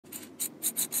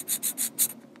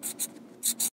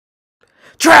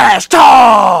Trash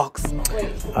Talks!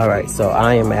 Alright, so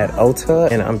I am at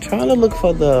Ulta and I'm trying to look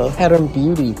for the Pattern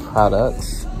Beauty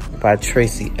products by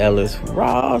Tracee Ellis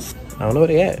Ross. I don't know where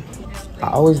they at. I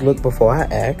always look before I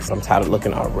ask. I'm tired of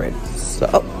looking already. So,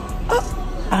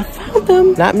 I found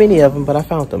them. Not many of them, but I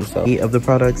found them. So, 8 of the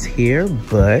products here,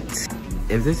 but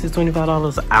if this is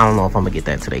 $25, I don't know if I'm gonna get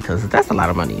that today because that's a lot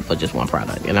of money for just one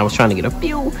product. And I was trying to get a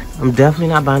few. I'm definitely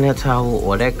not buying that towel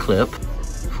or that clip.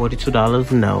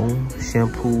 $42, no.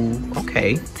 Shampoo,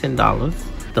 okay,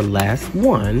 $10. The last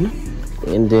one.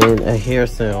 And then a hair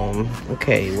serum.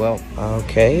 Okay, well,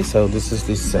 okay. So this is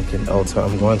the second Ulta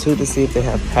I'm going to see if they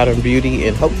have Pattern Beauty.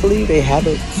 And hopefully they have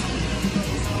it.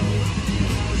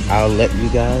 I'll let you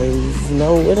guys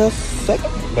know in a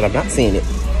second. But I'm not seeing it.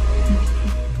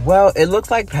 Well, it looks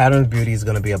like Pattern Beauty is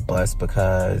going to be a bust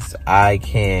because I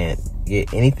can't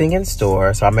get anything in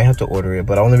store, so I may have to order it.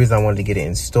 But the only reason I wanted to get it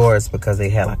in store is because they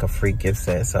had like a free gift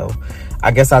set. So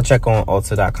I guess I'll check on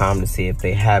Ulta.com to see if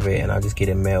they have it, and I'll just get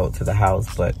it mailed to the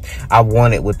house. But I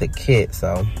want it with the kit,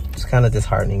 so it's kind of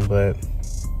disheartening. But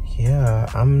yeah,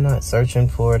 I'm not searching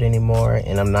for it anymore,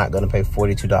 and I'm not going to pay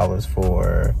 $42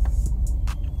 for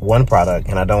one product,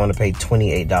 and I don't want to pay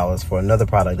 $28 for another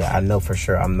product that I know for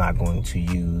sure I'm not going to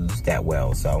use that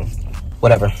well. So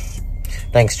whatever.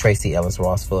 Thanks Tracee Ellis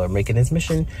Ross for making this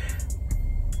mission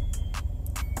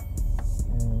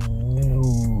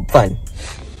fun.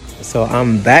 So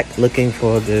I'm back looking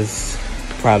for this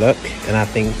product, and I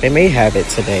think they may have it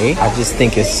today. I just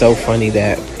think it's so funny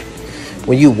that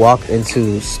when you walk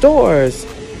into stores,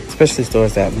 especially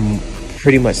stores that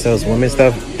pretty much sells women's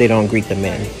stuff, they don't greet the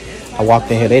men. I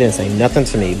walked in here, they didn't say nothing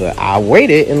to me, but I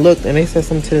waited and looked and they said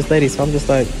something to this lady. So I'm just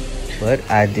like, but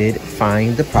I did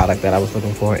find the product that I was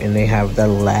looking for, and they have the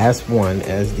last one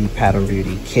as the Pattern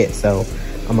Beauty kit. So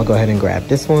I'm gonna go ahead and grab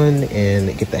this one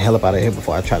and get the hell up out of here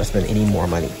before I try to spend any more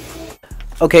money.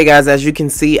 Okay guys, as you can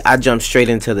see, I jumped straight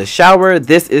into the shower.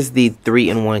 This is the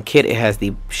 3-in-1 kit. It has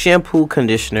the shampoo,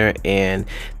 conditioner, and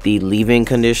the leave-in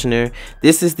conditioner.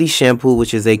 This is the shampoo,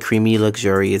 which is a creamy,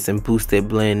 luxurious, and boosted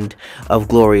blend of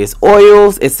glorious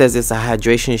oils. It says it's a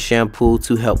hydration shampoo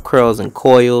to help curls and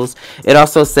coils. It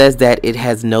also says that it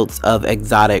has notes of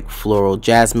exotic floral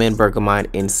jasmine,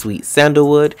 bergamot, and sweet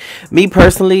sandalwood. Me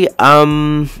personally,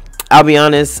 I'll be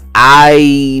honest,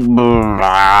 I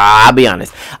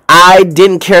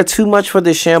didn't care too much for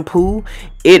the shampoo.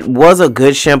 It was a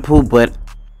good shampoo, but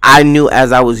I knew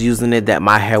as I was using it that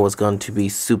my hair was going to be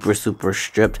super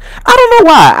stripped. I don't know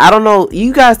why. I don't know.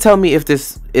 You guys tell me if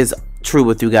this is true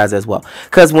with you guys as well.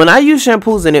 Because when I use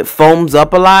shampoos and it foams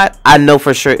up a lot, I know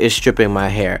for sure it's stripping my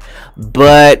hair.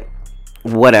 But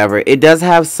whatever. It does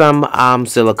have some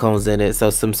silicones in it, so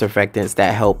some surfactants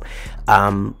that help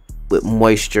with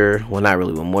moisture. Well, not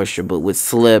really with moisture, but with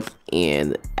slip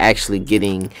and actually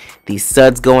getting these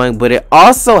suds going. But it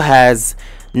also has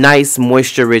nice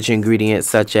moisture rich ingredients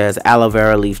such as aloe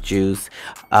vera leaf juice,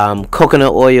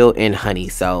 coconut oil, and honey.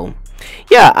 So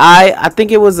yeah, I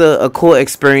think it was a cool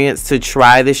experience to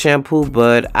try the shampoo,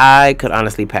 but I could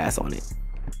honestly pass on it.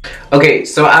 Okay,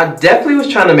 so I definitely was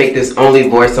trying to make this only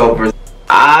voiceover.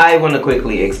 I want to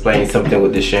quickly explain something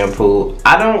with the shampoo.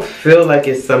 I don't feel like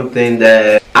it's something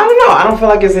that, I don't know, I don't feel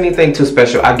like it's anything too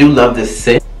special. I do love the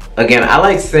scent. Again, I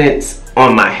like scents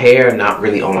on my hair, not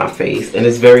really on my face. And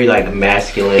it's very like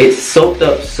masculine. It's soaked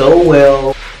up so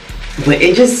well, but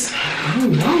it just, I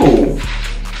don't know.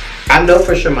 I know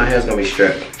for sure my hair's gonna be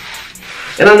stripped.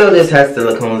 And I know this has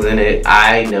silicones in it.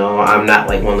 I know I'm not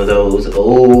like one of those,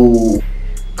 oh,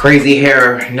 crazy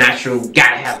hair, natural,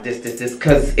 gotta have this,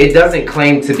 because it doesn't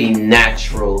claim to be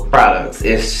natural products.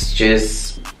 It's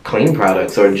just clean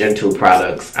products or gentle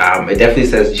products. It definitely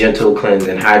says gentle, cleanse,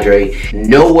 and hydrate.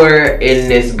 Nowhere in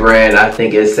this brand, I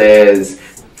think it says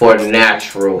for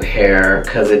natural hair,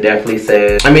 because it definitely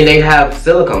says, I mean, they have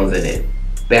silicones in it.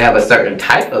 They have a certain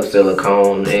type of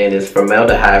silicone, and it's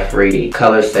formaldehyde free,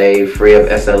 color safe, free of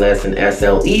SLS and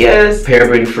SLES,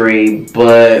 paraben free,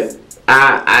 but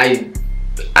I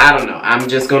don't know. I'm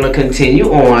just gonna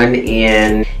continue on,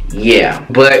 and yeah,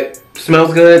 but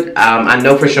smells good. I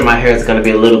know for sure my hair is gonna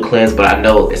be a little cleansed, but I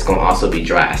know it's gonna also be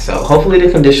dry. So hopefully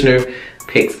the conditioner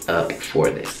picks up for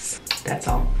this. That's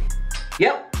all.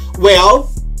 Yep.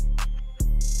 Well,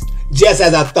 just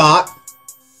as I thought,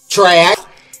 trash.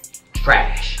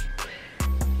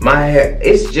 My hair,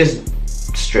 it's just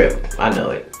stripped. I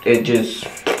know it. It just,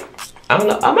 I don't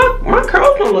know. My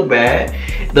curls don't look bad.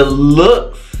 The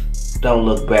looks don't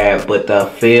look bad, but the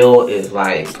feel is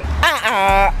like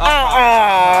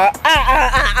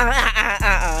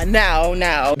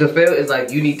no. The feel is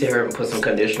like you need to hurry and put some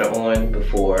conditioner on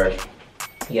before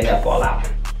your hair fall out.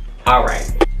 All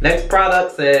right. Next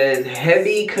product says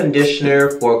heavy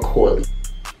conditioner for coilies.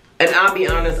 And I'll be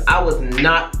honest, I was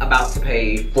not about to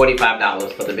pay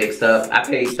 $45 for the big stuff. I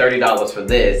paid $30 for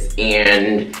this,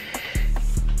 and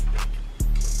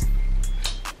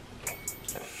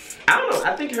I don't know,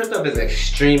 I think her stuff is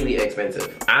extremely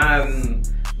expensive. I'm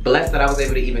blessed that I was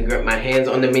able to even grip my hands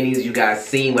on the minis. You guys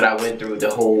seen what I went through, the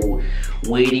whole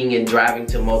waiting and driving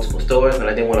to multiple stores, and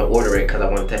I didn't want to order it because I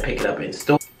wanted to pick it up in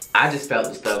store. I just felt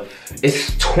the stuff,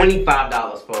 it's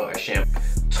 $25 for a shampoo,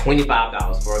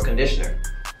 $25 for a conditioner,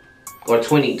 or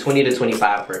 20 to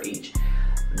 25 for each.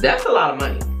 That's a lot of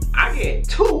money. I get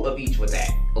 2 of each with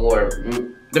that, or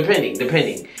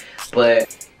depending.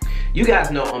 But you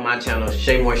guys know on my channel,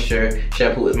 Shea Moisture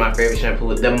shampoo is my favorite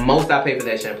shampoo. The most I pay for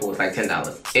that shampoo was like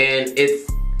 $10. And it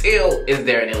still is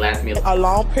there, and it lasts me a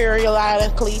long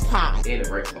periodically time. And it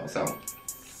breaks off.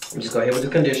 So just go ahead with the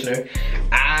conditioner.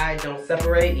 I don't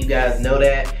separate, you guys know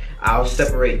that. I'll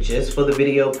separate just for the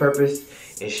video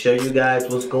purpose and show you guys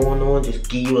what's going on. Just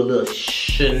give you a little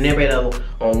snippet of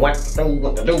on what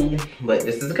to do. But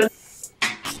this is good.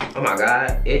 Oh my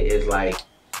God, it is like,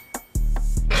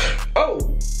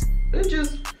 oh, it's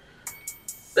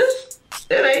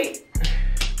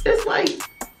like,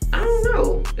 I don't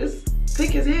know, it's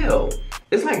thick as hell.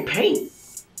 It's like paint.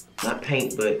 Not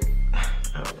paint, but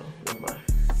I don't know, never mind.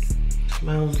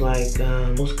 Smells like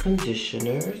most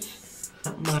conditioners.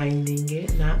 Not minding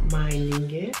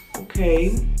it.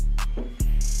 Okay.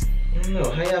 I don't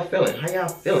know, how y'all feeling?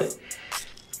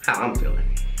 How I'm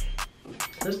feeling.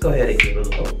 Let's go ahead and give it a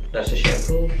little, that's the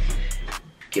shampoo.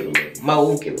 Give a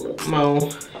little more,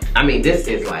 I mean, this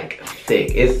is like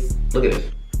thick. Look at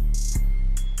this.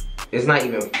 It's not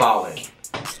even falling.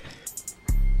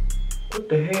 What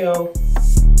the hell?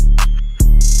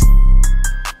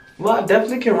 Well, I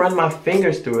definitely can run my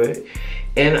fingers through it.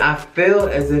 And I feel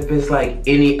as if it's like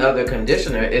any other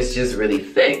conditioner. It's just really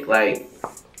thick. Like,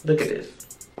 look at this.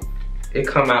 It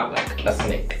come out like a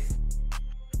snake.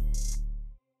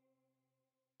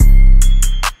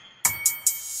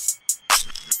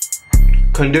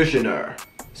 Conditioner.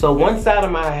 So one side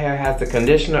of my hair has the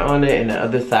conditioner on it and the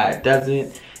other side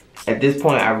doesn't. At this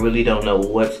point, I really don't know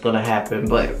what's gonna happen,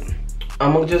 but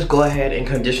I'm gonna just go ahead and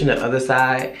condition the other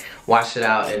side, wash it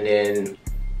out, and then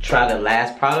try the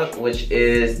last product, which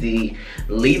is the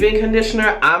leave-in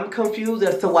conditioner. I'm confused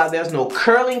as to why there's no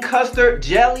curling custard,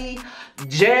 jelly,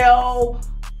 gel.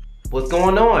 What's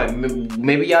going on?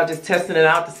 Maybe y'all just testing it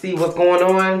out to see what's going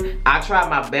on. I tried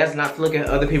my best not to look at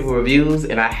other people's reviews,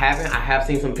 and I haven't. I have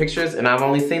seen some pictures, and I've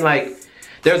only seen like,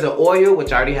 there's an oil,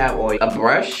 which I already have oil, a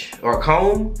brush or a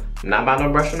comb. I'm not buying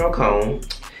no brush or no comb.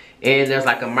 And there's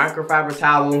like a microfiber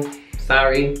towel.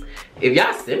 Sorry. If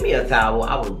y'all send me a towel,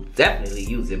 I will definitely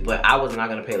use it, but I was not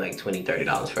gonna pay like $20,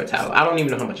 $30 for a towel. I don't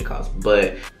even know how much it costs,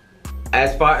 but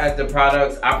as far as the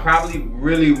products, I probably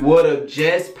really would have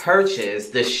just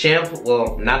purchased the shampoo.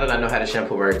 Well, now that I know how the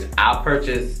shampoo works, I'll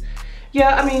purchase,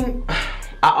 yeah, I mean,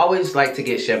 I always like to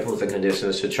get shampoos and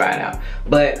conditioners to try it out,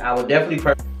 but I would definitely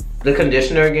purchase the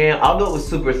conditioner again. Although it was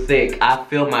super thick, I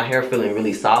feel my hair feeling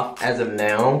really soft as of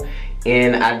now,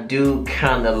 and I do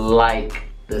kind of like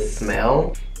the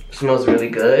smell. It smells really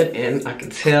good, and I can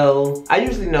tell, I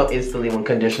usually know instantly when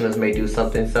conditioners may do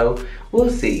something, so we'll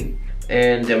see.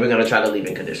 And then we're gonna try the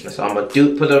leave-in conditioner. So I'm gonna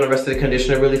put on the rest of the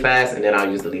conditioner really fast, and then I'll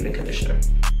use the leave-in conditioner.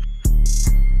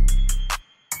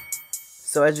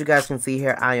 So as you guys can see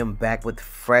here, I am back with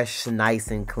fresh,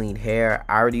 nice, and clean hair.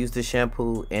 I already used the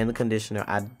shampoo and the conditioner.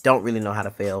 I don't really know how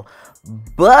to feel,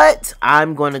 but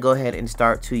I'm going to go ahead and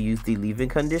start to use the leave-in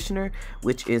conditioner,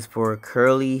 which is for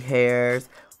curly hairs,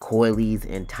 coilies,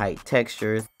 and tight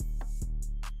textures.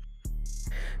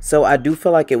 So I do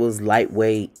feel like it was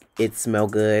lightweight. It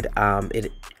smelled good.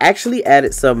 It actually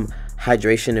added some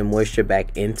hydration and moisture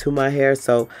back into my hair,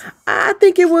 so I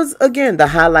think it was, again, the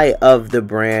highlight of the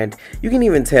brand. You can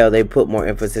even tell they put more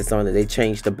emphasis on it. They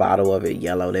changed the bottle of it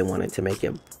yellow. They wanted to make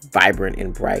it vibrant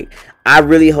and bright. I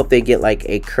really hope they get like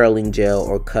a curling gel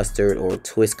or custard or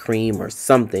twist cream or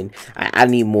something. I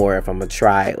need more if I'm gonna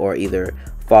try or either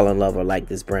fall in love or like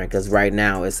this brand, because right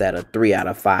now it's at a 3 out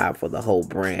of 5 for the whole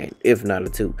brand, if not a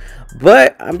 2.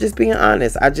 But I'm just being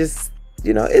honest. I just,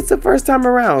 you know, it's the first time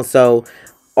around, so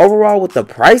overall with the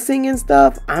pricing and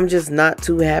stuff, I'm just not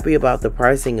too happy about the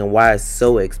pricing and why it's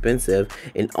so expensive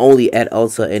and only at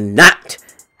Ulta and not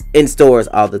in stores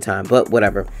all the time. But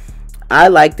whatever, I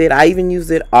liked it. I even used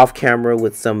it off camera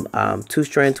with some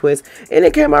 2-strand twists, and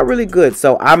it came out really good.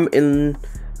 So I'm in,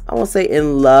 I won't say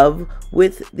in love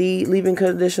with the leave-in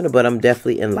conditioner, but I'm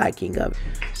definitely in liking of it.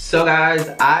 So guys,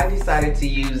 I decided to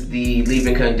use the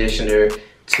leave-in conditioner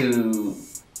to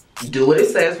do what it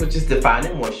says, which is define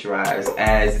and moisturize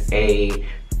as a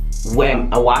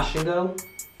wash and go.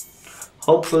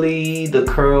 Hopefully the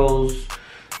curls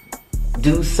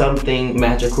do something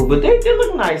magical, but they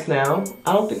look nice now.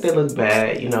 I don't think they look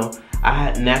bad, you know.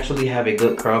 I naturally have a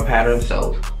good curl pattern,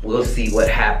 so we'll see what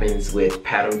happens with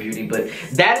Pattern Beauty. But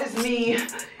that is me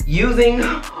using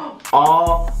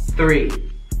all three: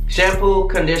 shampoo,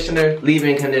 conditioner,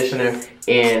 leave-in conditioner,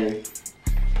 and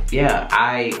yeah,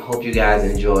 I hope you guys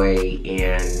enjoy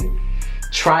and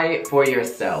try it for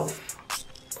yourself.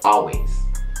 Always.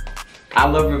 I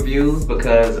love reviews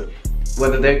because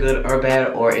whether they're good or bad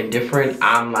or indifferent,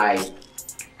 I'm like,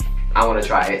 I want to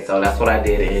try it. So that's what I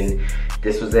did, and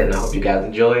this was it, and I hope you guys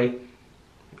enjoy.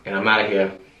 And I'm out of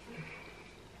here.